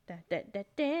Da, da, da,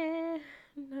 da.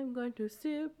 I'm going to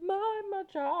sip my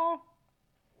matcha.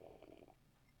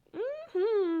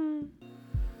 Mm-hmm.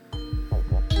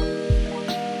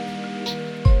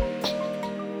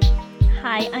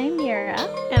 Hi, I'm Mira.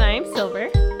 And I'm Silver.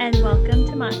 And welcome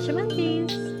to Matcha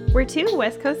Mondays. We're two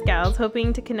West Coast gals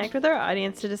hoping to connect with our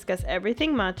audience to discuss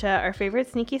everything matcha, our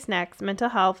favorite sneaky snacks, mental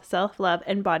health, self-love,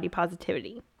 and body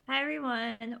positivity. Hi,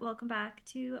 everyone. Welcome back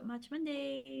to Matcha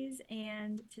Mondays.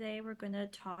 And today we're going to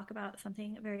talk about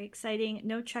something very exciting.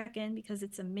 No check-in because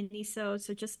it's a mini-sode.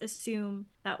 So just assume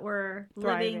that we're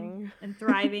living and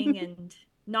thriving and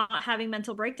not having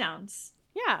mental breakdowns.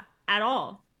 Yeah. At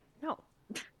all. No.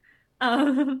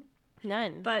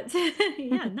 None. But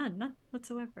yeah, none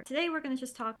whatsoever. Today we're going to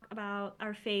just talk about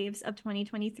our faves of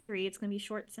 2023. It's going to be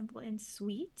short, simple, and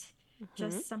sweet.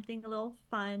 Just something a little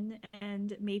fun,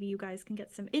 and maybe you guys can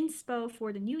get some inspo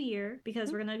for the new year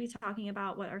because we're going to be talking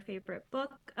about what our favorite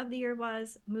book of the year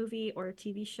was, movie or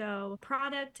TV show,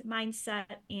 product, mindset,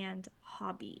 and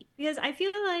hobby. Because I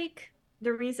feel like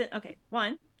the reason,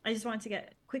 one, I just wanted to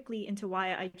get quickly into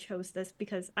why I chose this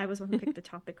because I was the one who picked the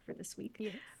topic for this week.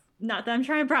 Yes. Not that I'm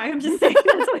trying to brag, I'm just saying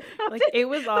that's what happened. Like, it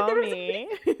was all me.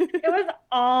 It was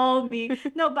all me.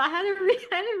 No, but I had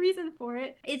a reason for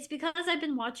it. It's because I've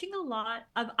been watching a lot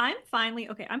of, I'm finally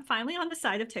on the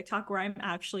side of TikTok where I'm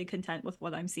actually content with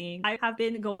what I'm seeing. I have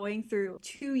been going through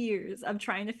 2 years of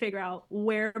trying to figure out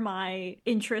where my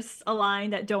interests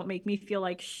align that don't make me feel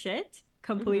like shit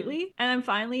completely. And I'm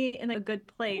finally in a good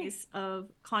place of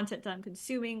content that I'm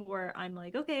consuming where I'm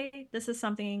like, okay, this is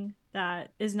something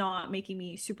that is not making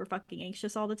me super fucking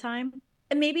anxious all the time.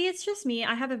 And maybe it's just me.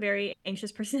 I have a very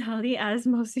anxious personality, as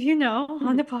most of you know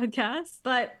on the podcast.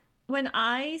 But when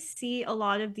I see a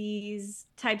lot of these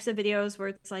types of videos where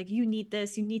it's like, you need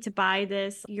this, you need to buy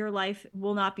this, your life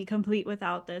will not be complete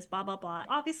without this, blah, blah, blah.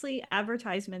 Obviously,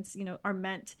 advertisements, are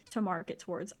meant to market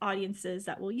towards audiences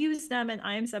that will use them. And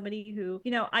I am somebody who,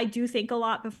 I do think a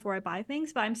lot before I buy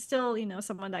things, but I'm still,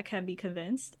 someone that can be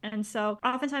convinced. And so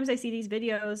oftentimes I see these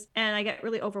videos and I get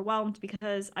really overwhelmed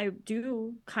because I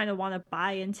do kind of want to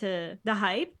buy into the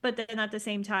hype, but then at the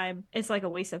same time, it's like a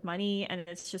waste of money and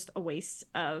it's just a waste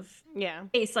of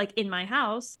space like in my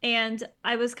house. And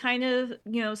I was kind of,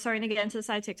 starting to get into the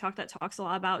side of TikTok that talks a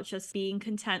lot about just being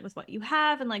content with what you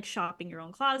have and like shopping your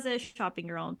own closet, shopping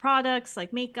your own products,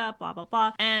 like makeup, blah, blah,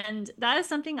 blah. And that is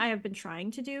something I have been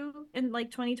trying to do in like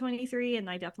 2023. And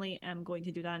I definitely am going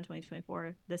to do that in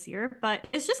 2024 this year. But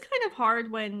it's just kind of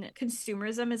hard when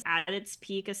consumerism is at its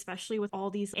peak, especially with all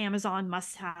these Amazon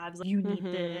must-haves. Like, you need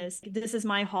this. This is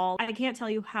my haul. I can't tell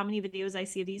you how many videos I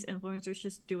see of these influencers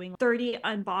just doing 30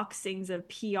 unboxings of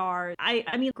PR.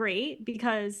 I mean, great,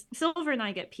 because Silver and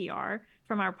I get PR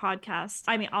from our podcast.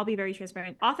 I mean, I'll be very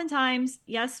transparent. Oftentimes,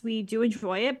 yes, we do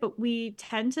enjoy it, but we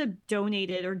tend to donate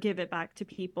it or give it back to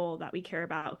people that we care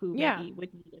about who maybe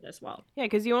would need it as well. Yeah,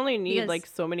 because you only need like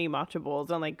so many matcha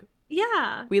bowls, and like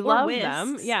we or love whisks.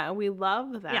 them. Yeah, we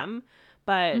love them.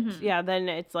 But then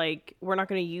it's like we're not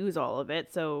going to use all of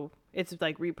it, so it's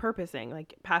like repurposing,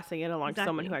 like passing it along to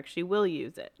someone who actually will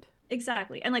use it.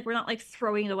 Exactly. And like we're not like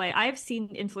throwing it away. I've seen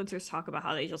influencers talk about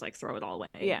how they just like throw it all away.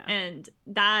 Yeah. And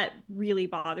that really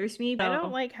bothers me. I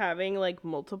don't like having like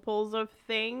multiples of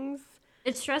things.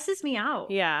 It stresses me out.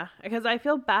 Yeah, because I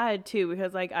feel bad too,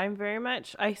 because like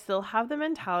I still have the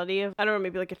mentality of, I don't know,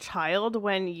 maybe like a child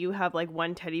when you have like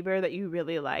one teddy bear that you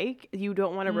really like, you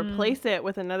don't want to replace it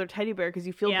with another teddy bear because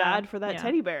you feel bad for that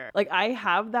teddy bear. Like I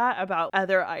have that about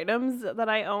other items that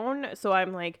I own. So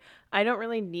I'm like, I don't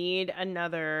really need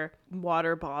another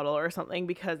water bottle or something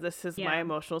because this is my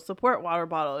emotional support water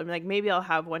bottle. And like maybe I'll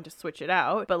have one to switch it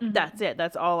out, but that's it.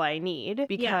 That's all I need,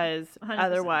 because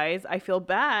otherwise I feel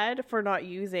bad for not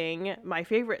using my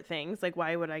favorite things. Like,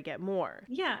 why would I get more?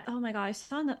 Yeah. Oh my God. I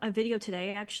saw a video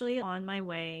today actually on my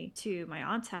way to my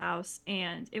aunt's house,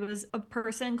 and it was a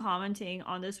person commenting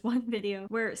on this one video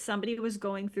where somebody was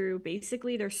going through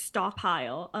basically their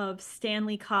stockpile of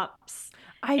Stanley cups,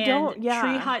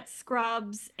 Tree Hut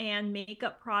scrubs and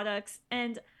makeup products.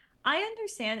 And I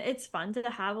understand it's fun to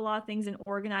have a lot of things and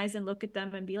organize and look at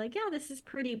them and be like, yeah, this is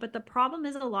pretty. But the problem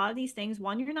is a lot of these things,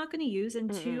 one, you're not going to use,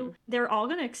 and two, they're all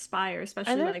going to expire,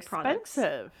 especially like products.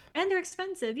 And they're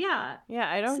expensive. Yeah. Yeah,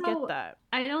 I don't get that.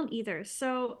 I don't either.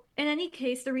 So in any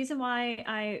case, the reason why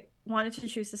I wanted to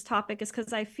choose this topic is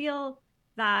because I feel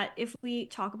that if we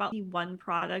talk about the one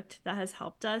product that has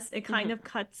helped us, it kind of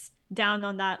cuts down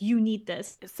on that. You need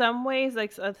this. Some ways,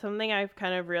 like something I've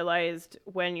kind of realized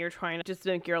when you're trying to just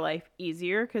make your life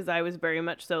easier, because I was very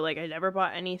much so like I never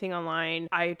bought anything online.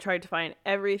 I tried to find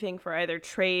everything for either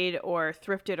trade or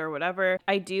thrifted or whatever.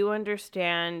 I do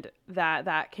understand that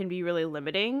that can be really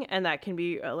limiting, and that can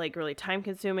be like really time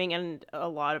consuming and a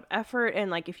lot of effort.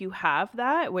 And like if you have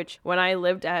that, which when I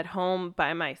lived at home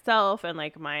by myself and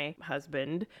like my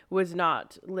husband was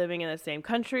not living in the same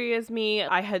country as me,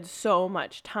 I had so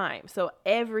much time. So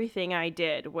everything I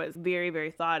did was very,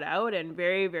 very thought out and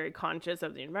very, very conscious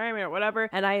of the environment or whatever.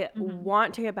 And I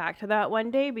want to get back to that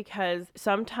one day, because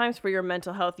sometimes for your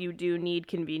mental health, you do need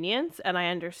convenience. And I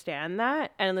understand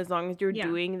that. And as long as you're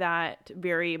doing that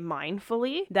very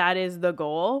mindfully, that is the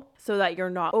goal, so that you're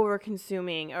not over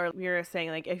consuming, or you're saying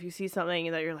like, if you see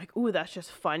something that you're like, ooh, that's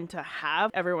just fun to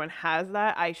have. Everyone has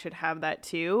that. I should have that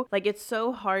too. Like, it's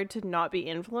so hard to not be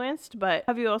influenced. But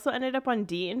have you also ended up on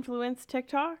de-influenced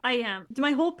TikTok? I am.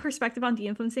 My whole perspective on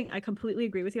de-influencing, I completely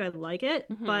agree with you. I like it,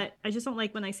 but I just don't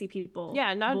like when I see people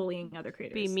not bullying other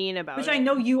creators. Be mean about which it. I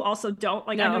know you also don't.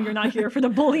 Like, no. I know you're not here for the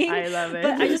bullying. I love it.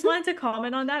 But I just wanted to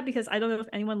comment on that, because I don't know if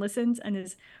anyone listens and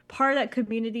is part of that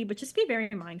community, but just be very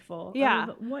mindful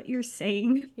of what you're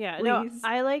saying. Yeah, please. no,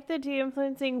 I like the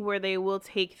de-influencing where they will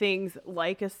take things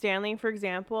like a Stanley, for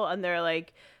example, and they're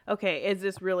like, okay, is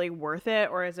this really worth it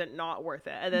or is it not worth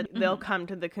it? And then they'll come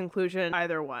to the conclusion,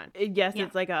 either one. Yes,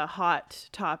 it's like a hot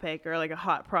topic or like a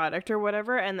hot product or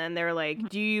whatever. And then they're like,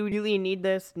 do you really need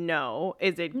this? No.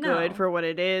 Is it good for what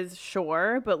it is?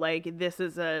 Sure. But like, this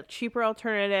is a cheaper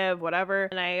alternative, whatever.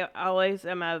 And I always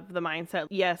am of the mindset,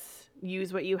 yes,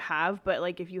 use what you have, but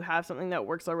like if you have something that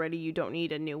works already, you don't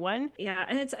need a new one. Yeah,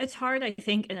 and it's hard, I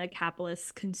think, in a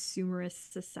capitalist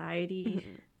consumerist society.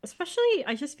 Especially,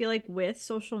 I just feel like with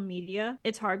social media,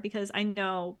 it's hard, because I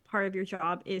know part of your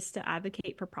job is to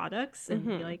advocate for products and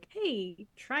be like, hey,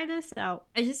 try this out.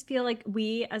 I just feel like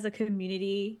we as a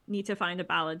community need to find a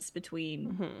balance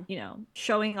between, you know,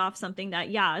 showing off something that,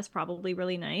 is probably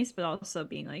really nice, but also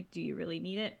being like, do you really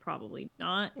need it? Probably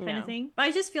not, kind of thing. But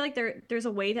I just feel like there's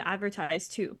a way to advertise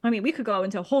too. I mean, we could go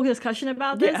into a whole discussion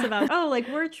about this, about, like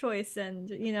word choice. And,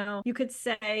 you know, you could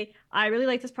say, I really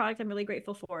like this product. I'm really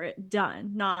grateful for it.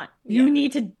 Done. Not you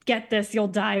need to get this, you'll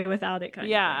die without it kind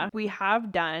of thing. We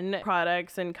have done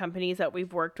products and companies that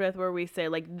we've worked with where we say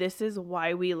like, this is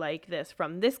why we like this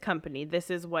from this company, this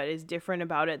is what is different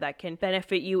about it that can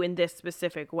benefit you in this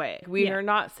specific way. We are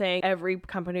not saying every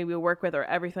company we work with or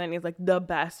everything is like the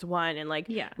best one, and like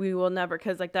we will never,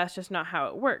 because like that's just not how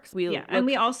it works. And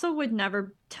we also would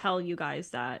never tell you guys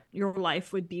that your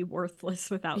life would be worthless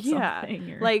without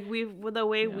something. Like the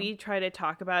way we try to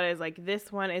talk about it is like,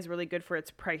 this one is really good for its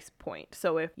price point.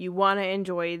 So if you want to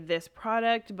enjoy this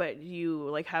product but you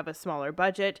like have a smaller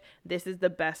budget, this is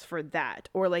the best for that.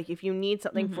 Or like if you need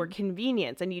something for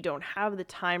convenience and you don't have the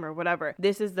time or whatever,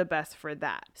 this is the best for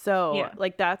that. So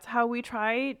like that's how we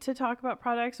try to talk about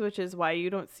products, which is why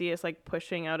you don't see us like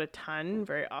pushing out a ton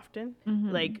very often.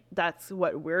 Like that's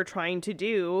what we're trying to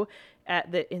do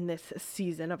in this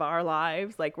season of our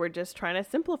lives. Like we're just trying to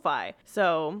simplify.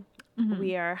 So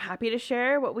we are happy to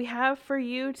share what we have for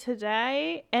you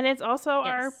today. And it's also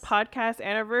our podcast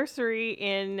anniversary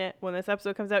when this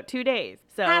episode comes out, 2 days.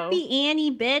 So happy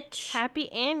Annie, bitch.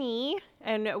 Happy Annie.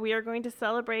 And we are going to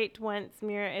celebrate once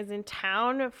Mira is in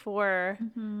town for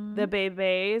the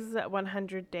Bebe's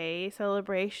 100-day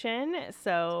celebration.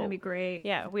 So it's going to be great.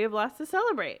 Yeah, we have lots to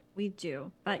celebrate. We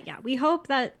do. But yeah, we hope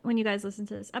that when you guys listen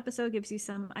to this episode, gives you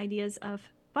some ideas of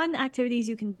fun activities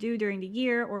you can do during the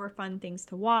year, or fun things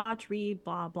to watch, read,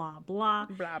 blah, blah, blah.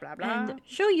 Blah, blah, blah. And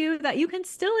show you that you can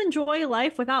still enjoy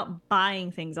life without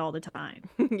buying things all the time.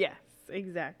 Yes,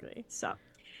 exactly. So,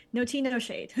 no tea, no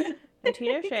shade. No tea,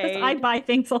 no shade. I buy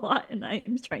things a lot and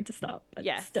I'm trying to stop. But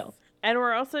still. And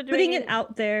we're also putting it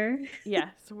out there.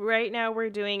 Yes. Right now we're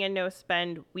doing a no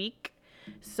spend week.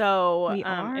 So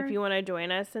if you want to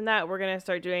join us in that, we're going to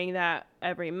start doing that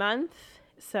every month.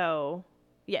 So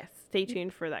yes, stay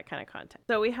tuned for that kind of content.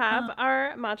 So we have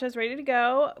our matchas ready to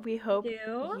go. We hope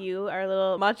you, our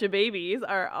little matcha babies,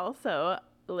 are also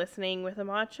listening with a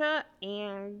matcha.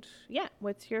 And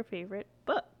what's your favorite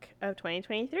book of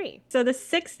 2023? So the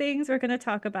 6 things we're going to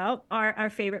talk about are our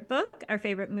favorite book, our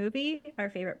favorite movie, our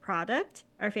favorite product,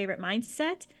 our favorite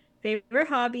mindset, favorite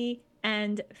hobby,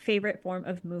 and favorite form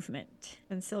of movement.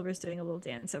 And Silver's doing a little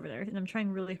dance over there, and I'm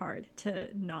trying really hard to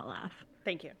not laugh.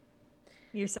 Thank you.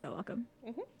 You're so welcome.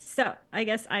 So I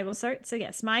guess I will start. So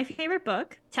yes, my favorite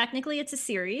book, technically it's a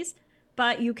series,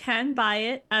 but you can buy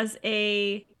it as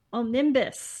a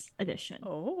Omnibus edition.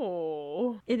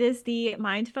 Oh. It is the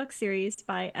Mindfuck series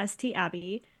by St.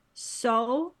 Abbey.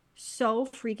 So So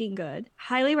freaking good.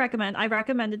 Highly recommend. I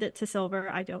recommended it to Silver.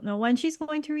 I don't know when she's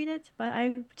going to read it, but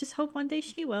I just hope one day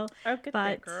she will. I'll get there,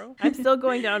 But girl. I'm still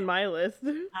going down my list.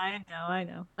 I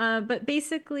know. But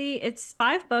basically, it's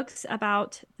 5 books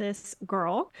about this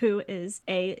girl who is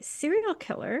a serial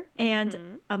killer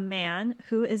and a man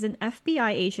who is an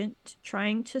FBI agent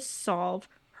trying to solve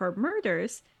her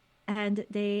murders. And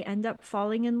they end up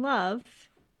falling in love,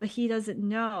 but he doesn't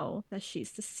know that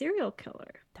she's the serial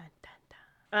killer. Dun, dun,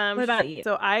 dun. What about you?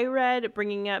 So I read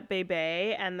Bringing Up Bebe,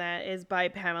 and that is by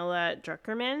Pamela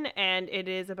Druckerman, and it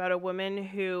is about a woman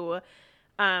who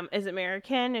is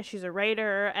American, and she's a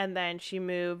writer, and then she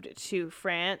moved to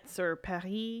France or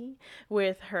Paris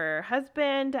with her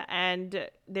husband, and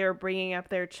they're bringing up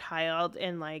their child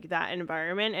in like that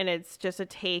environment, and it's just a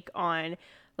take on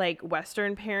like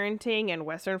Western parenting and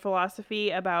Western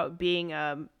philosophy about being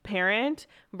a parent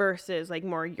versus like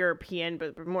more European,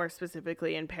 but more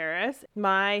specifically in Paris.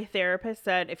 My therapist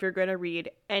said if you're going to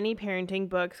read any parenting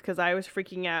books, because I was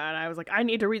freaking out and I was like, I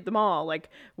need to read them all. Like,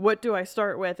 what do I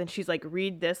start with? And she's like,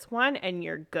 read this one and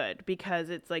you're good,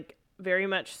 because it's like very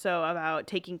much so about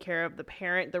taking care of the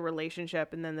parent, the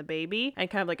relationship, and then the baby,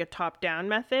 and kind of like a top-down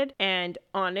method. And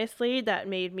honestly, that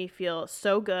made me feel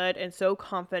so good and so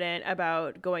confident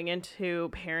about going into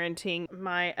parenting.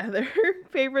 My other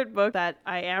favorite book that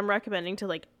I am recommending to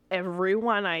like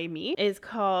everyone I meet is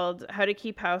called How to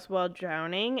Keep House While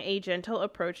Drowning, A Gentle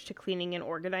Approach to Cleaning and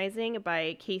Organizing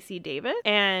by Casey Davis.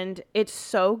 And it's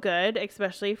so good,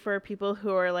 especially for people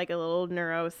who are like a little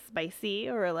neurospicy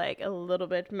or like a little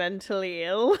bit mentally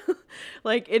ill.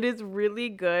 Like, it is really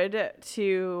good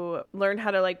to learn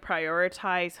how to like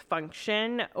prioritize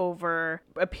function over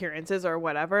appearances or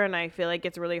whatever. And I feel like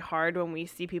it's really hard when we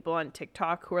see people on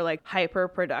TikTok who are like hyper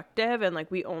productive and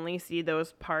like we only see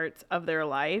those parts of their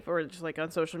life, or just like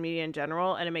on social media in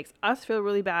general, and it makes us feel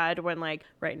really bad when like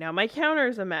right now my counter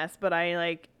is a mess, but I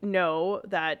like know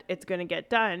that it's going to get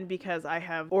done because I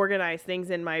have organized things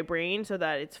in my brain so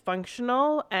that it's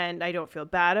functional and I don't feel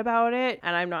bad about it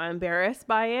and I'm not embarrassed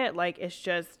by it. Like, it's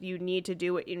just, you need to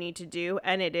do what you need to do,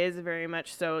 and it is very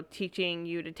much so teaching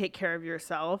you to take care of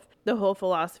yourself. The whole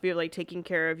philosophy of like taking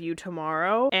care of you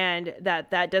tomorrow, and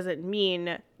that doesn't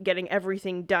mean getting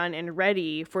everything done and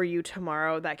ready for you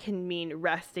tomorrow. That can mean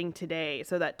resting today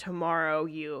so that tomorrow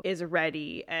you is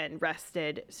ready and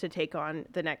rested to take on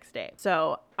the next day.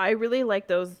 So I really like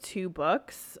those 2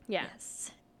 books. Yeah.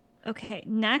 Yes. Okay,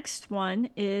 next one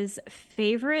is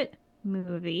favorite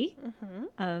movie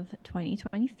of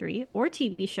 2023, or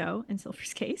TV show in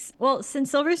Silver's case. Well, since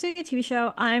Silver's doing a TV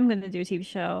show, I'm going to do a TV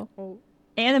show. Oh.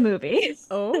 And a movie.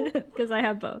 Oh. Because I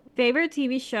have both. Favorite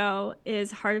TV show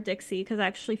is Heart of Dixie, because I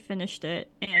actually finished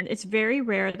it. And it's very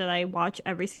rare that I watch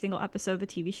every single episode of a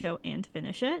TV show and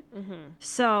finish it.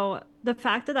 So the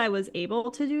fact that I was able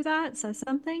to do that says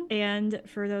something. And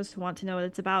for those who want to know what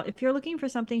it's about, if you're looking for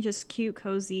something just cute,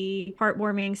 cozy,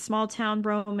 heartwarming, small town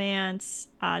romance,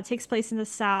 takes place in the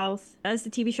South, that's the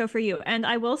TV show for you. And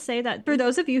I will say that for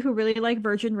those of you who really like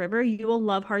Virgin River, you will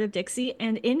love Heart of Dixie.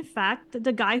 And in fact,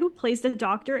 the guy who plays the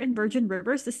doctor in Virgin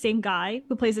River is the same guy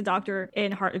who plays the doctor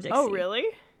in Heart of Dixie. Oh, really?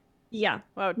 Yeah.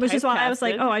 Wow, which is why I was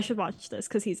like, typecasted. oh, I should watch this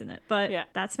because he's in it. But Yeah.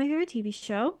 that's my favorite TV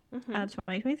show of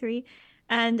 2023.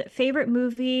 And favorite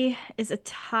movie is a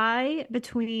tie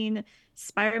between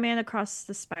Spider-Man Across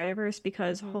the Spider-Verse,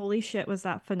 because holy shit, was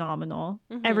that phenomenal.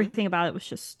 Everything about it was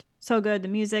just so good. The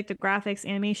music, the graphics,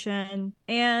 animation.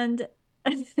 And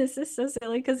this is so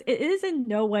silly because it is in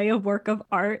no way a work of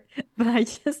art, but I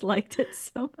just liked it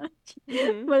so much.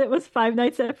 But it was Five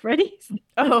Nights at Freddy's.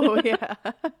 Oh, yeah.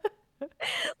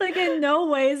 Like, in no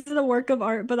way is it a work of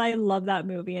art, but I love that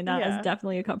movie, and that is Yeah.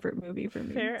 definitely a comfort movie for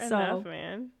me. Fair enough,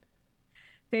 man.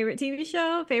 Favorite TV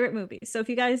show, favorite movie. So if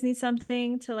you guys need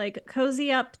something to like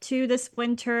cozy up to this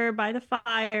winter by the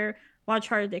fire, watch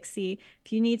Heart of Dixie.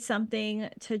 If you need something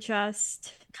to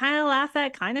just kind of laugh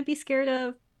at, kind of be scared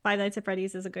of, Five Nights at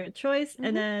Freddy's is a good choice.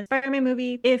 And then Spider-Man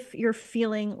movie, if you're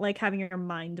feeling like having your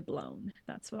mind blown.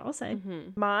 That's what I'll say.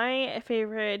 My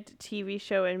favorite TV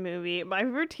show and movie, my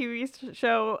favorite TV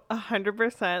show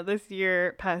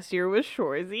 100% past year was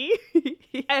Shoresy.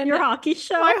 And Your hockey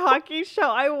show? my hockey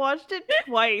show, I watched it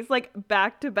twice, like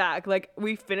back to back. Like,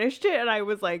 we finished it and I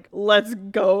was like, let's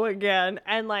go again.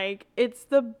 And like, it's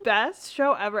the best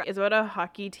show ever. It's about a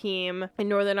hockey team in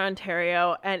Northern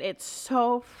Ontario, and it's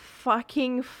so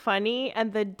fucking funny,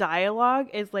 and the dialogue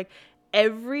is like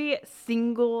every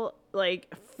single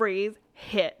like phrase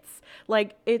hits.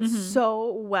 Like, it's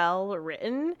so well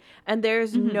written, and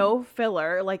there's no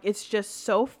filler. Like, it's just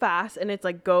so fast, and it's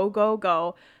like go go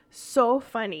go. So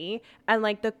funny, and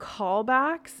like the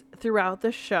callbacks throughout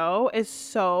the show is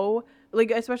so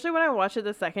like, especially when I watched it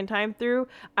the second time through,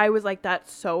 I was like,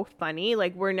 that's so funny.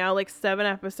 Like, we're now like 7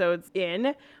 episodes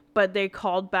in, but they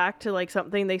called back to like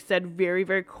something they said very,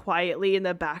 very quietly in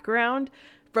the background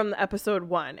from the episode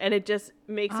 1, and it just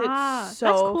makes it so that's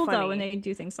cool funny. though when they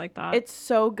do things like that. It's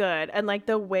so good. And like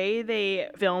the way they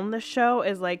film the show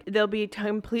is like there'll be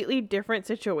completely different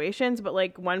situations, but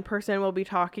like one person will be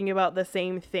talking about the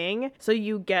same thing, so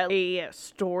you get a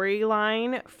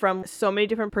storyline from so many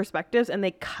different perspectives, and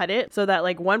they cut it so that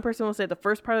like one person will say the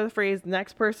first part of the phrase, the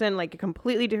next person, like a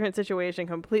completely different situation,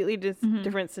 completely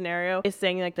different scenario, is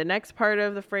saying like the next part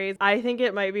of the phrase. I think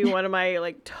it might be one of my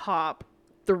like top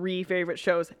 3 favorite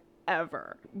shows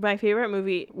ever. My favorite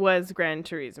movie was Gran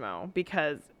Turismo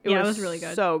because it was really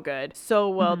good. So good. So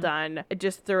well done. I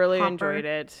just thoroughly enjoyed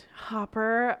it.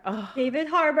 Hopper. Ugh. David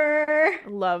Harbour.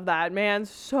 Love that man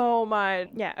so much.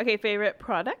 Yeah. Okay. Favorite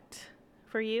product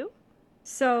for you?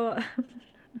 So,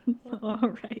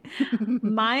 all right.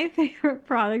 My favorite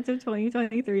product of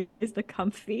 2023 is the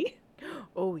Comfy.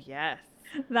 Oh, yes.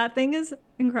 That thing is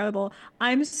incredible.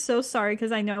 I'm so sorry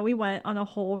because I know we went on a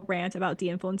whole rant about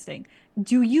de-influencing.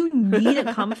 Do you need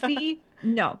a Comfy?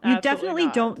 No, you definitely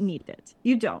don't need it.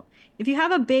 You don't. If you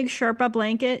have a big Sherpa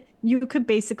blanket, you could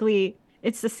basically,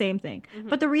 it's the same thing.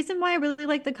 But the reason why I really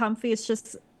like the Comfy is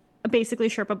just basically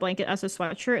Sherpa blanket as a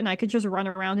sweatshirt, and I could just run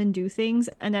around and do things.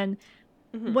 And then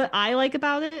what I like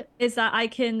about it is that I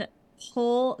can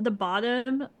pull the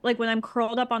bottom, like when I'm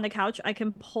curled up on the couch, I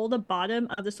can pull the bottom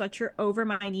of the sweatshirt over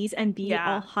my knees and be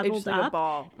all huddled it's like up. A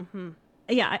ball.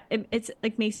 Yeah, it's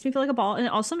like makes me feel like a ball, and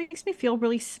it also makes me feel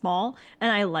really small,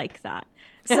 and I like that.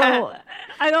 So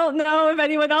I don't know if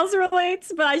anyone else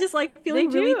relates, but I just like feeling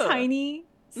really tiny,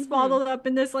 swaddled up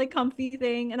in this like comfy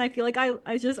thing, and I feel like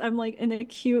I'm like in a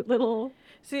cute little.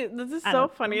 See, this is so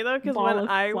funny though, because when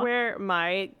I wear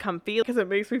my Comfy, because it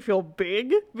makes me feel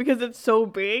big, because it's so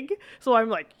big. So I'm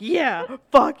like, yeah,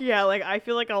 fuck yeah. Like, I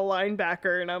feel like a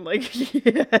linebacker, and I'm like,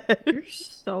 yeah. You're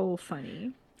so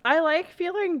funny. I like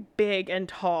feeling big and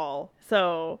tall.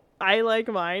 So I like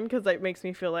mine because it makes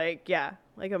me feel like, yeah,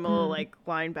 like I'm a little like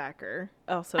linebacker.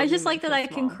 Also, I just like that I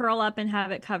can curl up and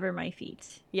have it cover my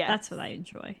feet. Yeah, that's what I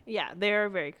enjoy. Yeah,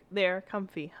 they're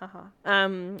comfy. Haha.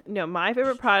 No, my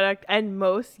favorite product and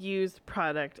most used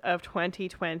product of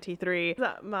 2023 is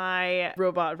my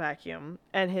robot vacuum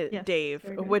and Dave,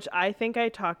 which I think I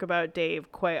talk about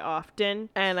Dave quite often,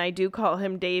 and I do call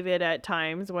him David at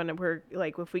times when we're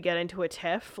like, if we get into a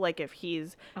tiff, like if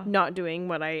he's not doing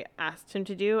what I asked him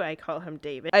to do, I call him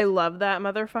David. I love that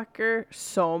motherfucker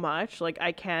so much. Like,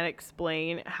 I can't explain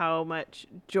how much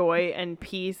joy and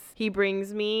peace he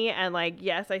brings me. And like,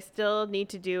 yes, I still need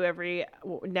to do every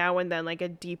now and then like a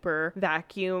deeper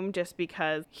vacuum just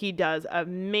because he does an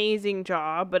amazing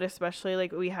job. But especially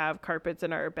like we have carpets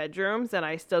in our bedrooms, and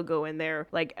I still go in there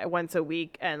like once a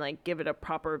week and like give it a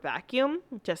proper vacuum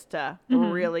just to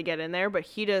really get in there. But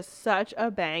he does such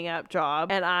a bang up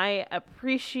job, and I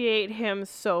appreciate him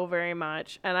so very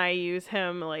much, and I use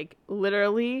him like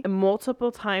literally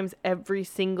multiple times every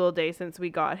single day since we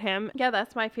got him. Yeah,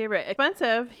 that's my favorite.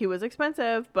 Expensive. He was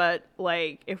expensive, but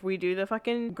like if we do the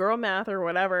fucking girl math or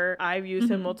whatever, I've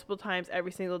used him multiple times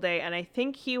every single day, and I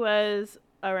think he was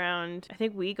around, I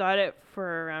think we got it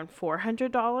for around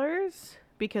 $400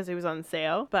 because it was on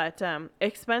sale, but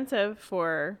expensive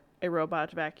for a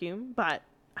robot vacuum, but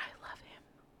I love him.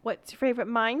 What's your favorite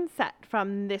mindset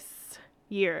from this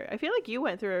year? I feel like you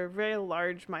went through a very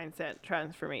large mindset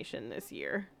transformation this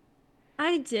year.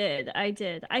 I did.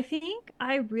 I think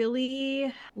I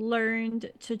really learned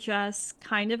to just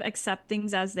kind of accept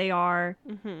things as they are.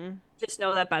 Just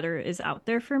know that better is out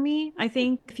there for me. I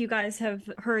think if you guys have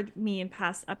heard me in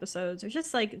past episodes, or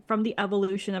just like from the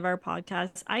evolution of our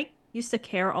podcast, I used to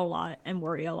care a lot and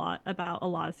worry a lot about a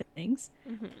lot of things.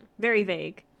 Very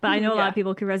vague, but I know a lot of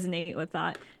people could resonate with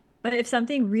that. But if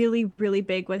something really, really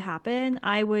big would happen,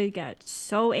 I would get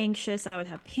so anxious. I would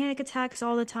have panic attacks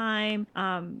all the time.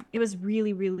 It was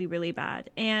really, really, really bad.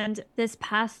 And this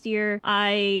past year,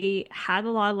 I had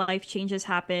a lot of life changes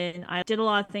happen. I did a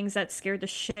lot of things that scared the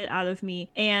shit out of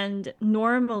me. And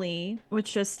normally,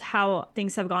 which is how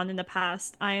things have gone in the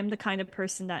past, I am the kind of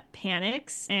person that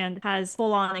panics and has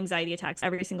full-on anxiety attacks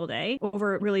every single day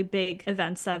over really big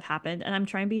events that have happened. And I'm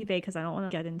trying to be vague because I don't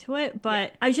want to get into it.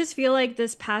 But I just feel like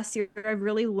this past year I've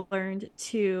really learned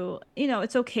to,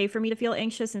 it's okay for me to feel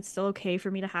anxious, and it's still okay for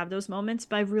me to have those moments,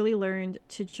 but I've really learned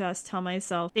to just tell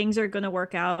myself things are going to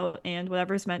work out, and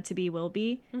whatever's meant to be will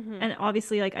be. And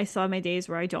obviously, like, I saw my days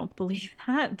where I don't believe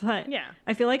that, but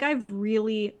I feel like I've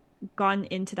really gone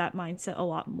into that mindset a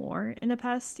lot more in the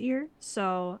past year.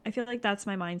 So I feel like that's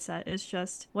my mindset. It's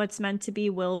just what's meant to be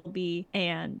will be,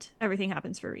 and everything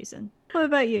happens for a reason. What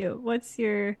about you? What's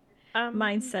your Um,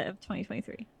 mindset of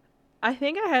 2023? I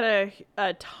think I had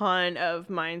a ton of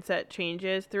mindset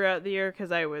changes throughout the year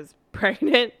because I was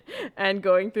pregnant and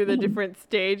going through the different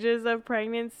stages of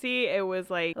pregnancy. It was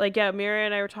like yeah, Mira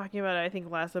and I were talking about it, I think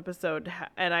last episode,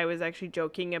 and I was actually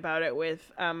joking about it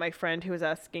with my friend who was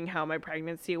asking how my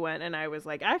pregnancy went, and I was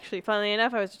like, actually, funnily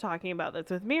enough, I was talking about this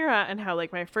with Mira and how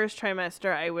like my first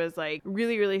trimester I was like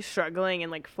really really struggling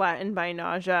and like flattened by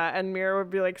nausea, and Mira would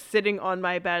be like sitting on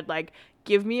my bed like,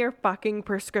 give me your fucking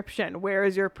prescription. Where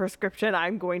is your prescription?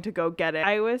 I'm going to go get it.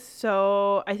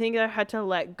 I think I had to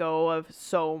let go of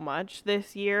so much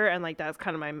this year. And like, that's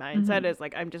kind of my mindset is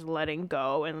like, I'm just letting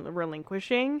go and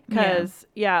relinquishing. Yeah. Cause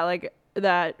yeah, like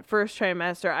that first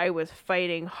trimester, I was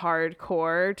fighting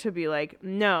hardcore to be like,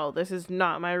 no, this is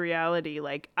not my reality.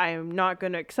 Like, I'm not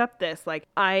going to accept this. Like,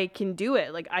 I can do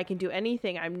it. Like, I can do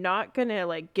anything. I'm not going to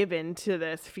like give in to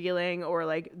this feeling or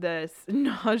like this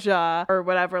nausea or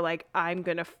whatever. Like, I'm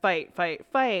going to fight, fight,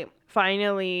 fight.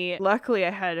 Finally, luckily,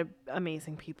 I had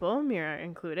amazing people, Mira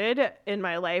included, in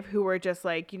my life who were just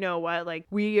like, you know what, like,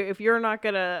 if you're not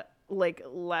gonna like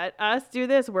let us do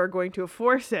this, we're going to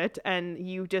force it, and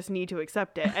you just need to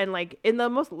accept it, and like in the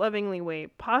most lovingly way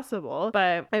possible.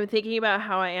 But I'm thinking about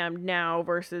how I am now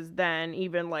versus then,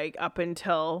 even like up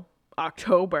until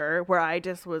October, where I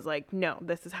just was like, no,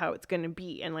 this is how it's going to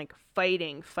be, and like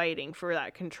fighting for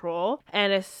that control.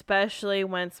 And especially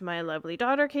once my lovely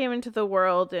daughter came into the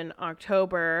world in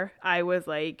October, I was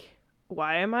like,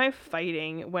 why am I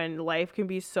fighting when life can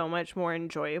be so much more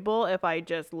enjoyable if I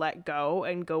just let go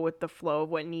and go with the flow of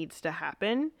what needs to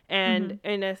happen? And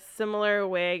in a similar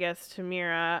way, I guess, to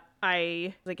Mira,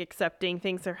 I like accepting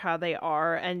things are how they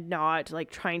are and not like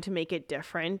trying to make it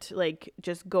different, like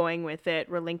just going with it,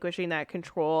 relinquishing that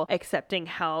control, accepting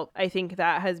help. I think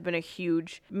that has been a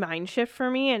huge mind shift for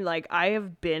me. And like, I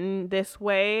have been this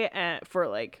way for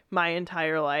like my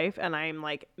entire life, and I'm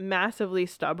like massively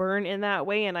stubborn in that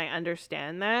way. And I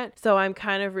understand that. So I'm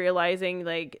kind of realizing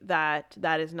like that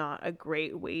is not a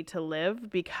great way to live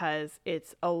because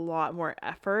it's a lot more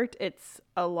effort. It's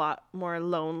a lot more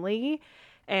lonely,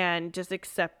 and just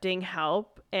accepting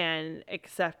help and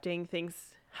accepting things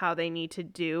how they need to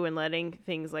do and letting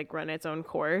things like run its own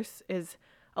course is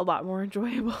a lot more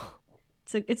enjoyable.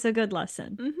 It's a good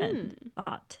lesson and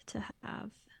thought to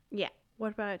have. Yeah.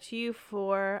 What about you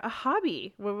for a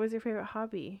hobby? What was your favorite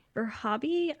hobby? For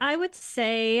hobby, I would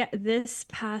say this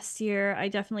past year, I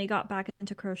definitely got back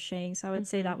into crocheting. So I would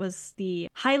say that was the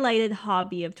highlighted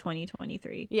hobby of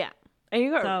 2023. Yeah. And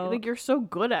you got So, like, you're so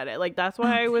good at it. Like, that's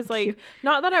why oh, I was thank you. like,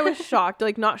 not that I was shocked,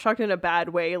 like not shocked in a bad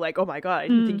way, like, oh my God, I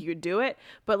didn't think you could do it.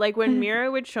 But like when Mira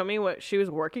would show me what she was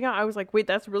working on, I was like, wait,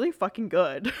 that's really fucking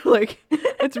good. Like,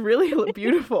 it's really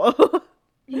beautiful.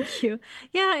 Thank you.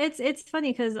 Yeah, it's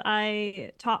funny because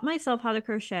I taught myself how to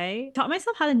crochet, taught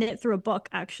myself how to knit through a book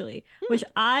actually, which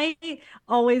I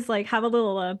always like have a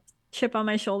little chip on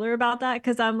my shoulder about that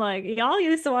because I'm like, y'all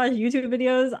used to watch YouTube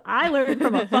videos. I learned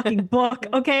from a fucking book,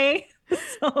 okay?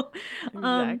 So,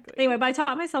 Exactly. anyway, but I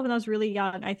taught myself when I was really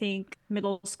young, I think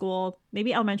middle school,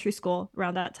 maybe elementary school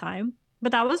around that time.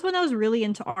 But that was when I was really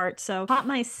into art. So taught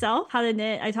myself how to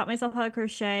knit. I taught myself how to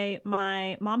crochet.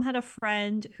 My mom had a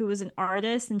friend who was an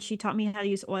artist and she taught me how to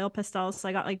use oil pastels. So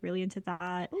I got like really into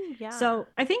that. Oh, yeah. So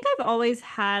I think I've always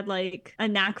had like a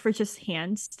knack for just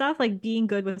hand stuff, like being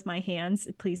good with my hands.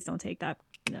 Please don't take that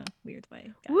in a weird way,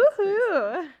 guys.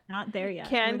 Woohoo! Not there yet.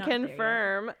 Can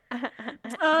confirm.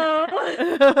 Oh,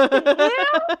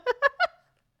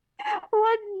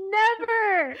 would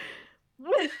never.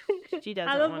 She Out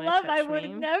doesn't of want love, to I touch would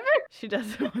me. never. She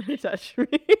doesn't want to touch me.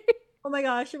 Oh my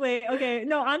gosh, wait, okay.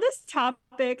 No, on this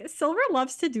topic, Silver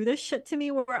loves to do this shit to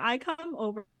me where I come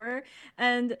over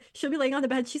and she'll be laying on the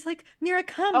bed. She's like, Mira,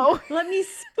 come, Oh. let me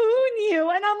spoon you.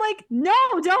 And I'm like, no,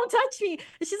 don't touch me.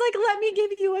 And she's like, let me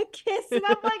give you a kiss. And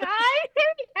I'm like, I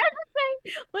hate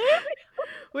everything.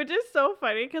 Which is so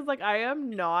funny because like I am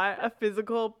not a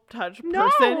physical touch person No,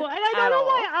 and I don't at know all.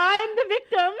 why I'm the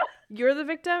victim. You're the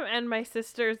victim and my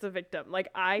sister's the victim. Like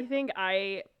I think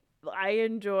I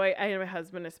enjoy, I know my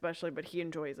husband especially, but he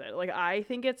enjoys it. Like I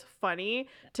think it's funny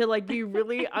to like be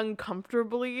really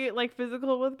uncomfortably like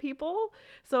physical with people.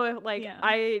 So if like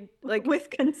I like with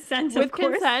consent, with of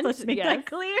course. consent, Let's make that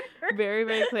clear. Very,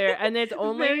 very clear. And it's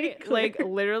only Very clear. like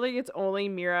literally it's only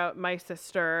Mira, my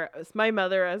sister, my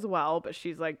mother as well, but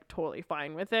she's like totally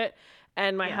fine with it.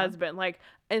 and my Yeah. husband. Like,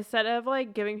 instead of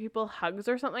like giving people hugs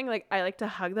or something, like I like to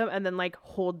hug them and then like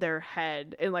hold their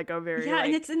head in like a very Yeah, like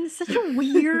and it's in such a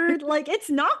weird, like, it's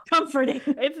not comforting.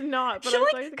 it's not, but She I was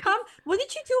like always like, come. What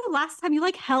did you do last time? You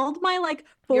like held my like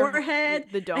your forehead,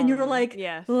 the and you were dome. like,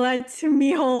 Yes. "Let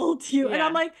me hold you." And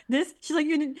I'm Yeah. like, "This." She's like,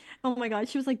 "You didn't." Oh my god.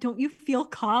 She was like, "Don't you feel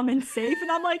calm and safe?" And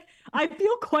I'm like, "I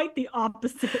feel quite the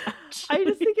opposite, I just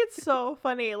actually." think it's so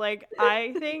funny. Like,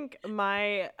 I think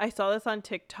I saw this on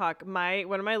TikTok.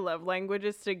 One of my love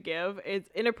languages to give is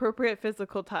inappropriate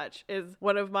physical touch is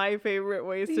one of my favorite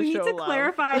ways You to need show to love.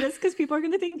 clarify this because people are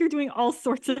gonna think you're doing all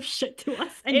sorts of shit to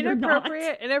us, and you're not.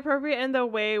 Inappropriate in the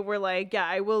way where like, yeah,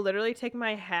 I will literally take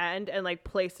my hand and like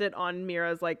place it on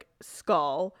Mira's like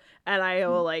skull, and I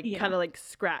will like Yeah. kind of like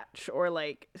scratch or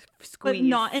like But squeeze.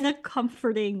 not in a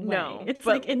comforting way. No, It's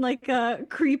but like in like a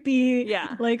creepy,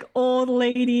 yeah. like old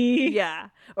lady. Yeah.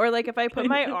 Or like if I put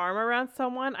my Kind of. arm around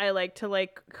someone, I like to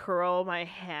like curl my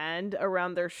hand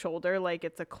around their shoulder like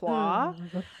it's a claw.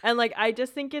 Ugh. And like I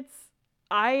think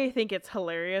it's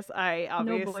hilarious. I No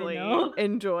obviously bueno.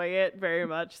 enjoy it very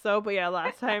much so. But yeah,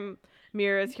 last time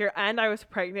Mira's here and I was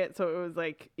pregnant, so it was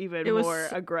like even It more was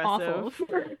awful aggressive.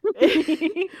 for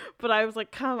me. But I was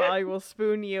like, come on, I will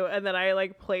spoon you. And then I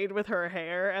like played with her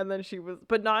hair, and then she was,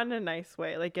 but not in a nice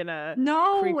way, like in a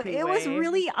No, creepy it was way.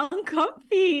 really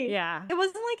uncomfy. Yeah. It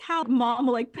wasn't like how mom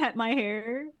will like pet my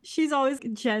hair. She's always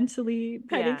gently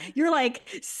petting. Yeah. You're like,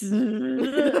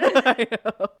 I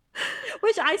know.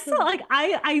 which I still like.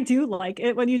 I do like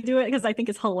it when you do it because I think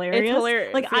it's hilarious. It's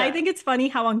hilarious. Like I Yeah. think it's funny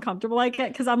how uncomfortable I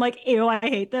get because I'm like, ew, I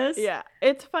hate this. Yeah,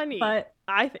 it's funny. But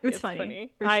I think it's it's funny.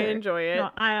 funny. For I sure. enjoy it. No,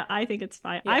 I think it's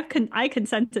fine. Yeah. I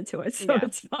consented to it, so Yeah.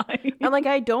 it's fine. And like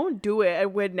I don't do it. I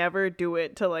would never do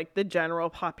it to like the general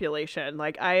population.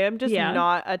 Like I am just Yeah.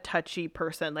 not a touchy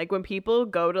person. Like when people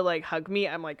go to like hug me,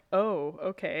 I'm like, "Oh,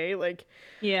 okay." Like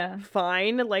Yeah.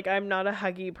 fine. Like I'm not a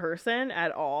huggy person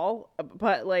at all,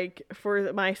 but like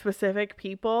for my specific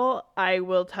people, I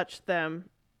will touch them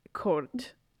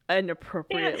quote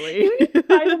inappropriately. You need to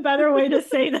find a better way to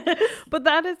say this. But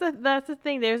that's the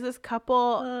thing. There's this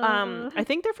couple, I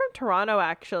think they're from Toronto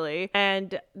actually,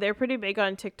 and they're pretty big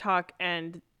on TikTok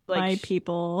and like My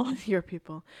people. your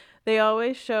people. They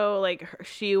always show like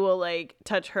she will like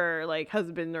touch her like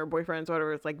husband or boyfriend's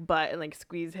whatever's like butt and like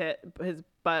squeeze his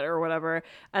butt or whatever,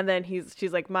 and then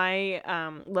she's like, my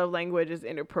love language is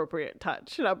inappropriate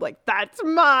touch, and I'm like, that's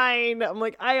mine. I'm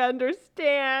like, I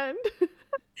understand.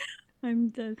 I'm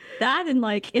dead. That and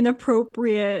like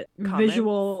inappropriate Comments?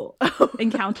 visual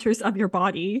encounters of your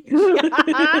body.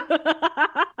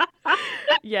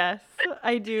 Yes,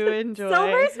 I do enjoy.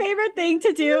 Silver's favorite thing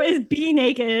to do is be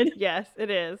naked. Yes, it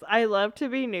is. I love to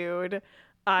be nude.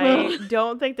 I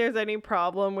don't think there's any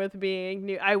problem with being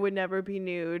nude. I would never be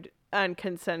nude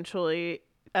unconsensually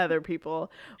other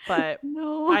people, but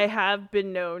No. I have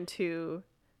been known to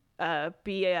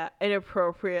be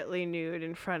inappropriately nude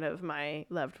in front of my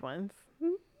loved ones.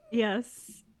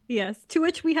 Yes. Yes. To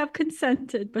which we have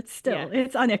consented, but still, Yes.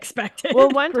 it's unexpected. Well,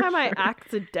 one for time I sure.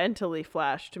 accidentally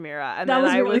flashed Mira, and That then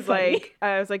was I really was funny.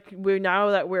 like,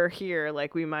 now that we're here,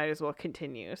 like we might as well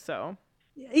continue. So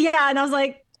Yeah, and I was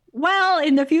like, well,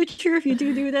 in the future, if you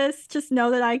do this, just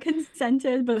know that I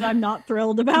consented, but I'm not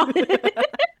thrilled about it.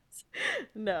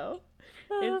 no.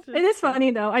 It is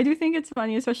funny though. I do think it's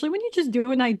funny, especially when you just do it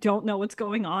and I don't know what's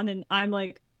going on, and I'm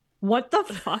like, what the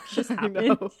fuck just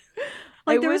happened?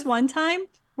 Like there was one time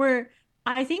where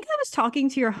I think I was talking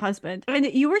to your husband and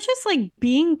you were just like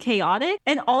being chaotic,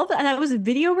 and all of that, and I was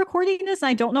video recording this and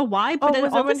I don't know why, but then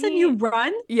all of a sudden you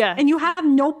run and you have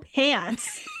no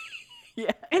pants.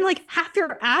 Yeah. And like half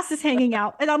your ass is hanging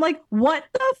out. And I'm like, what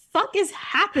the fuck is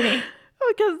happening?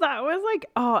 Because that was like,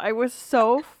 it was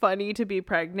so funny to be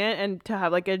pregnant and to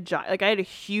have like I had a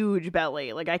huge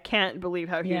belly. Like I can't believe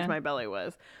how huge my belly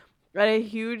was. I had a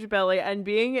huge belly, and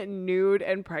being nude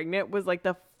and pregnant was like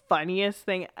the funniest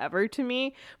thing ever to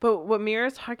me. But what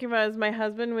Mira's talking about is my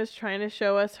husband was trying to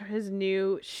show us his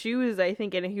new shoes, I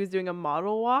think, and he was doing a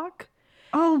model walk.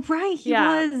 Oh, right. He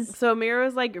was. So Mira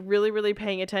was like really, really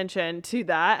paying attention to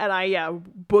that. And I,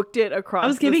 booked it across. I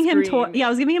was giving him I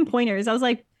was giving him pointers. I was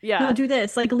like, no, do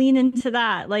this, like lean into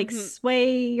that, like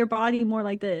sway your body more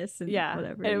like this, and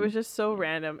whatever. And it was just so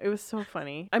random. It was so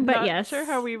funny. I'm not sure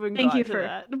how we even got to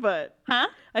that, but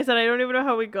I said I don't even know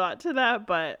how we got to that,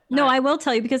 but no, I will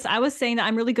tell you, because I was saying that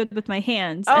I'm really good with my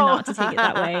hands and not to take it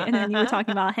that way, and then you were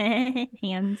talking about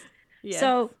hands. Yes.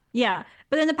 So yeah,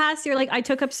 but in the past year, like I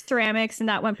took up ceramics and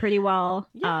that went pretty well.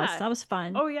 So that was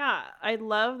fun. Oh yeah, I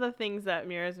love the things that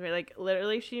Mira's made. Like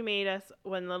literally, she made us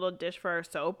one little dish for our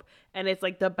soap, and it's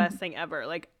like the best thing ever.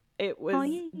 Like it was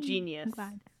genius.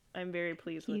 I'm very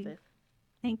pleased with it.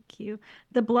 Thank you.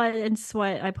 The blood and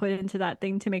sweat I put into that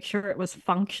thing to make sure it was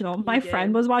functional. You My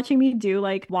friend did. was watching me do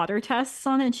like water tests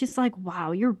on it, and she's like,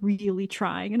 "Wow, you're really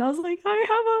trying." And I was like,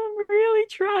 I'm really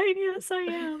trying. Yes, I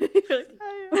am." You're like,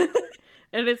 "I am trying."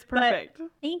 And it's But perfect.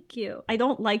 thank you. I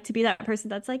don't like to be that person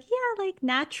that's like, yeah, like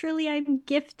naturally I'm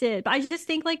gifted. But I just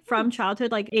think like Hmm. from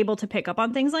childhood, like able to pick up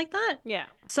on things like that. Yeah.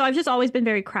 So I've just always been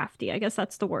very crafty. I guess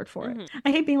that's the word for it. Hmm.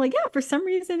 I hate being like, yeah, for some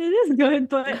reason it is good.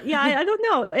 But yeah, I don't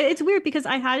know. It's weird because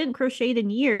I hadn't crocheted in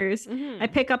years. I Hmm.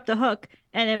 pick up the hook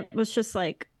and it was just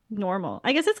like normal.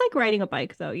 I guess it's like riding a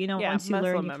bike though. Yeah, Once you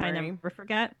muscle learn, you kind of memory. never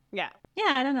forget. Yeah.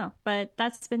 Yeah, I don't know. But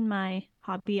that's been my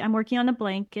hobby. I'm working on a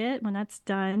blanket. When that's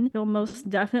done, there'll most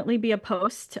definitely be a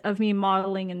post of me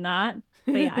modeling in that.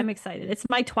 But yeah, I'm excited. It's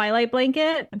my Twilight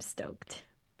blanket. I'm stoked.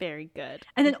 Very good.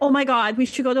 And then, oh my God, we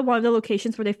should go to one of the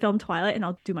locations where they filmed Twilight and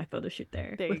I'll do my photo shoot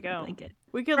there There you with my go. blanket.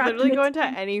 We could Wrapped in literally a go into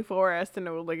tent. any forest and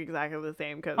it would look exactly the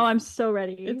same because Oh, I'm so it's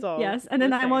ready. all Yes. And the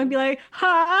then I want to same. be like,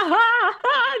 ha ha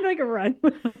ha, and like run.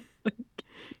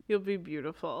 You'll be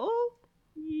beautiful.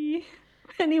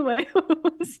 Anyway,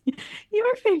 what was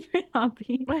your favorite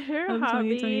hobby My favorite of hobby.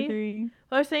 2023?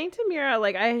 I was saying to Mira,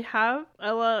 like, I have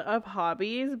a lot of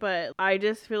hobbies, but I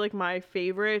just feel like my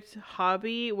favorite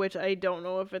hobby, which I don't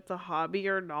know if it's a hobby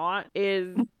or not,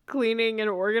 is cleaning and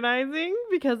organizing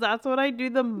because that's what I do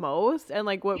the most. And,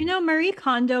 like, what Marie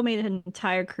Kondo made an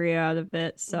entire career out of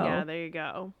it. yeah, So, there you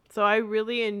go. So I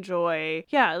really enjoy,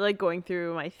 yeah, like going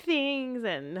through my things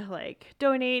and like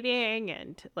donating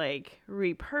and like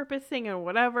repurposing and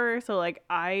whatever. So like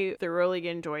I thoroughly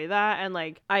enjoy that. And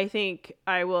like I think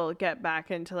I will get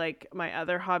back into like my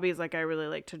other hobbies. Like I really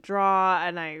like to draw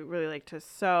and I really like to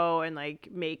sew and like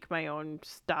make my own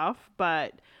stuff.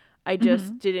 But I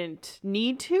just mhm. didn't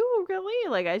need to really.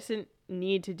 Like I just didn't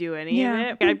need to do any of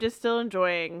Yeah. it. I'm just still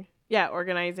enjoying, yeah,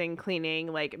 organizing,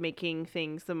 cleaning, like making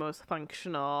things the most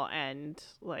functional and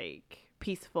like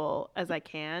peaceful as I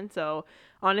can. So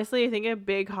honestly, I think a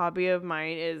big hobby of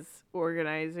mine is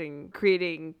organizing,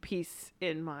 creating peace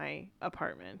in my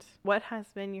apartment. What has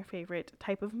been your favorite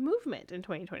type of movement in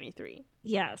 2023?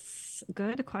 Yes,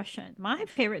 good question. My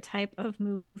favorite type of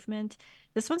movement,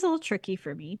 this one's a little tricky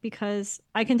for me because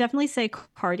I can definitely say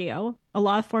cardio. A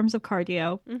lot of forms of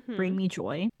cardio Mm-hmm. bring me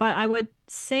joy, but I would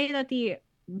say that the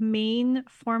main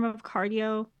form of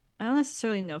cardio, I don't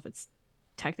necessarily know if it's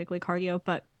technically cardio,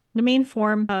 but the main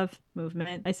form of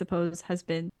movement, I suppose, has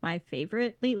been my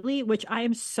favorite lately, which I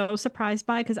am so surprised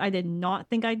by because I did not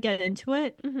think I'd get into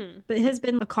it. Mm-hmm. But it has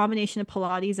been a combination of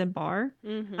Pilates and bar.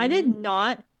 I did Mm-hmm.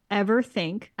 not ever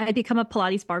think I'd become a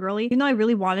Pilates bar girly, even though I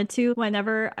really wanted to. When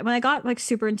I got like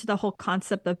super into the whole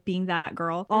concept of being that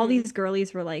girl, all Mm. these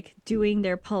girlies were like doing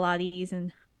their Pilates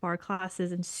and bar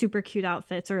classes and super cute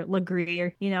outfits or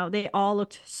Legree, they all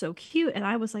looked so cute. And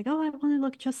I was like, oh, I want to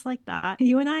look just like that.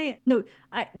 You and I, no,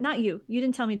 not you. You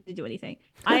didn't tell me to do anything.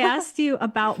 I asked you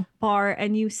about bar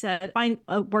and you said, find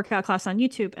a workout class on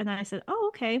YouTube. And I said,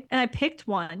 oh, okay. And I picked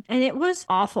one and it was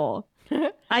awful.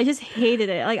 I just hated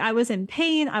it. Like I was in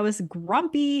pain. I was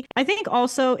grumpy. I think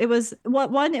also it was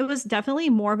it was definitely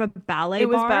more of a ballet It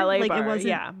was bar. ballet Like it bar. wasn't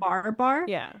Yeah. bar.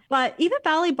 Yeah. But even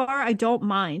ballet bar, I don't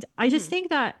mind. I just Mm-hmm. think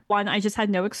that one, I just had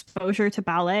no exposure to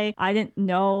ballet. I didn't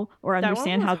know or That one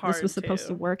understand was how this was hard supposed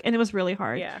to too. work. And it was really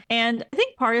hard. Yeah. And I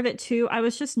think part of it too, I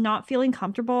was just not feeling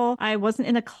comfortable. I wasn't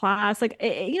in a class. Like,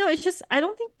 it's just, I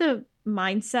don't think the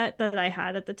mindset that I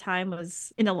had at the time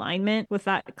was in alignment with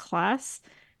that class.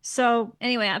 So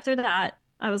anyway, after that,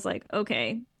 I was like,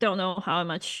 okay, don't know how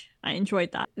much I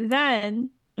enjoyed that. Then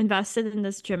invested in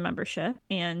this gym membership,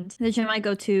 and the gym I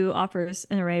go to offers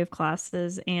an array of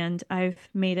classes, and I've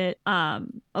made it a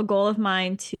goal of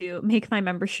mine to make my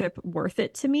membership worth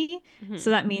it to me. So Mm-hmm.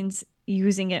 that means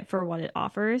using it for what it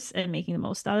offers and making the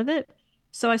most out of it.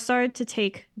 So I started to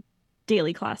take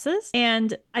daily classes.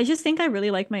 And I just think I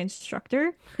really like my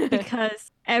instructor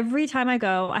because every time I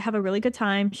go, I have a really good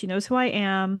time. She knows who I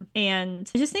am. And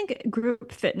I just think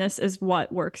group fitness is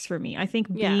what works for me. I think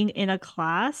Yeah. being in a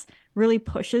class really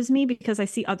pushes me because I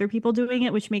see other people doing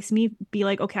it, which makes me be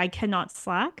like, okay, I cannot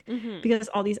slack Mm-hmm. because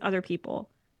all these other people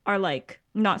are like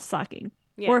not slacking.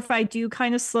 Or Yeah. if I do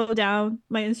kind of slow down,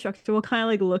 my instructor will kind of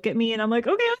like look at me and I'm like,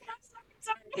 okay,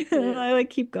 I'm sorry. And I like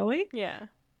keep going. Yeah.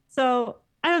 So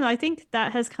I don't know. I think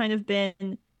that has kind of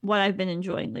been what I've been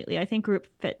enjoying lately. I think group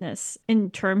fitness in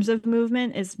terms of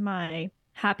movement is my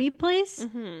happy place.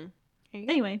 Mm-hmm. There you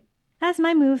go. Anyway, that's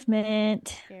my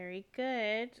movement. Very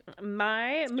good.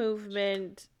 My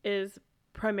movement is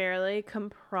primarily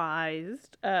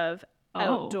comprised of Oh,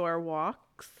 outdoor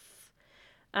walks.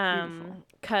 beautiful.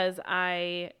 Cause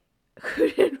I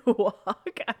couldn't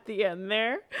walk at the end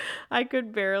there. I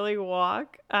could barely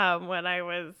walk when I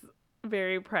was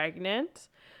very pregnant.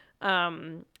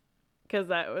 Because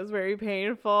that was very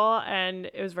painful and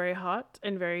it was very hot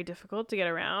and very difficult to get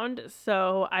around.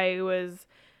 So I was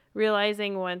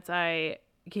realizing once I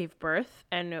gave birth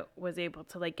and was able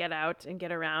to like get out and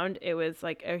get around, it was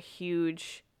like a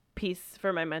huge piece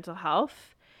for my mental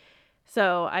health.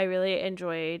 So I really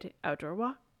enjoyed outdoor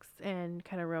walks and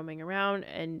kind of roaming around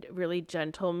and really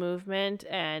gentle movement.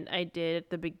 And I did at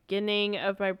the beginning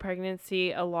of my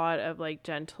pregnancy a lot of like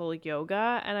gentle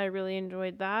yoga, and I really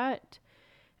enjoyed that.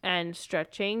 And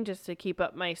stretching just to keep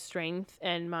up my strength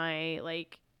and my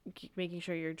like making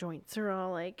sure your joints are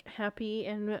all like happy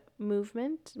and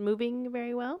moving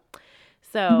very well.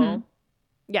 So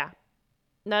yeah,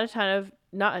 not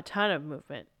a ton of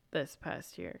movement this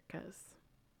past year because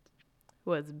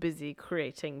was busy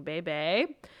creating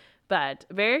baby, but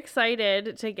very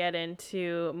excited to get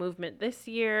into movement this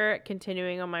year,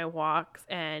 continuing on my walks.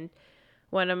 And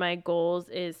one of my goals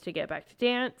is to get back to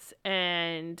dance,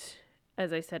 and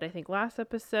as I said, I think last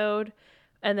episode.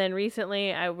 And then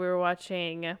recently we were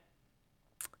watching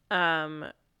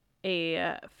a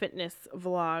fitness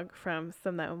vlog from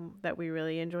some that we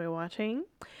really enjoy watching.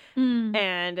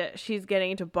 And she's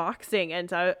getting into boxing, and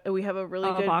so we have a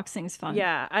really good boxing's fun.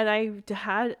 Yeah, and I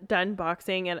had done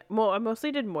boxing, and I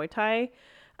mostly did Muay Thai,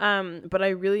 but I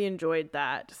really enjoyed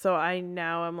that. So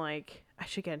I'm like, I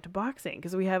should get into boxing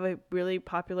because we have a really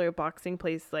popular boxing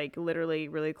place like literally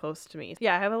really close to me.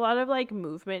 Yeah, I have a lot of like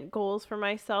movement goals for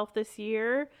myself this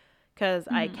year because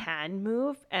I can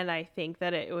move, and I think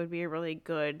that it would be a really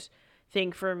good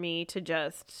thing for me to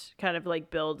just kind of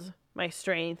like build my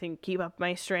strength and keep up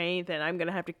my strength. And I'm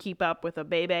gonna have to keep up with a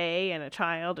baby and a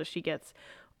child as she gets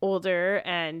older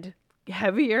and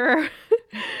heavier.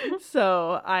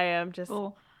 So I am just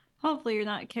hopefully you're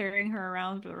not carrying her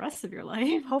around for the rest of your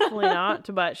life. Hopefully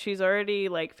not, but she's already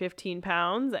like 15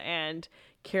 pounds, and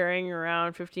carrying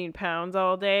around 15 pounds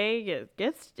all day, it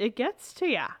gets to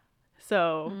ya.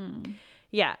 So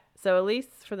yeah, so at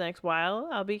least for the next while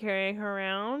I'll be carrying her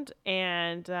around.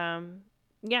 And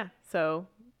yeah, so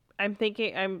I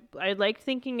like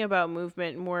thinking about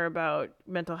movement more about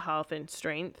mental health and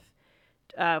strength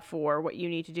for what you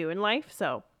need to do in life.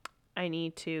 So I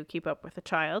need to keep up with a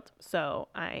child. So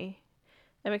I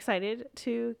am excited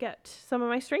to get some of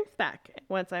my strength back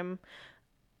once I'm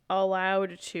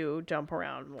allowed to jump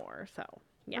around more. So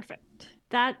yeah. Perfect.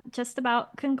 That just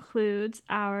about concludes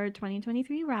our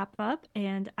 2023 wrap up.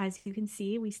 And as you can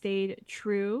see, we stayed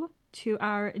true to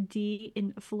our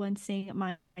de-influencing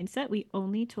mindset. We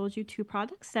only told you 2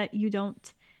 products that you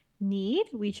don't need.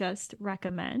 We just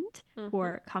recommend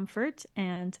for comfort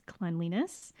and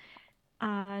cleanliness.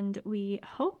 And we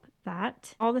hope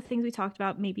that all the things we talked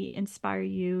about maybe inspire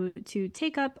you to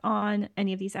take up on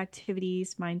any of these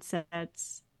activities,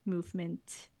 mindsets,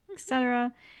 movement,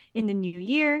 etc. in the new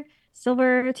year.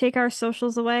 Silver, take our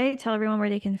socials away. Tell everyone where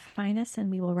they can find us,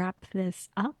 and we will wrap this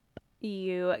up.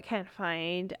 You can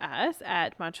find us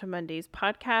at Matcha Mondays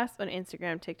Podcast on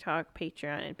Instagram, TikTok,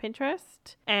 Patreon, and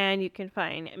Pinterest. And you can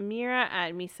find Mira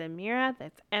at Misa Mira.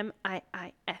 That's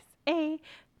MIISA.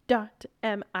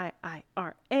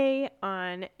 .MIIRA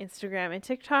on Instagram and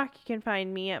TikTok. You can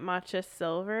find me at Matcha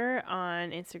Silver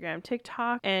on Instagram,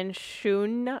 TikTok, and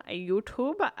soon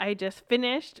YouTube. I just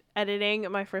finished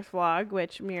editing my first vlog,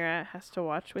 which Mira has to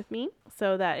watch with me.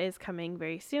 So that is coming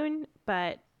very soon.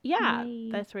 But yeah,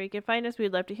 that's where you can find us.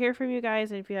 We'd love to hear from you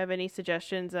guys. And if you have any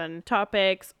suggestions on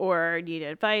topics or need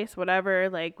advice,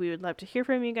 whatever, like we would love to hear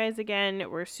from you guys again.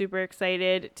 We're super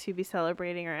excited to be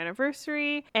celebrating our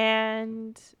anniversary.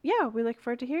 And yeah, we look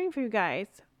forward to hearing from you guys.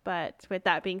 But with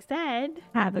that being said,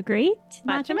 have a great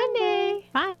Matcha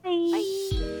Monday. Bye.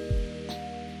 Bye.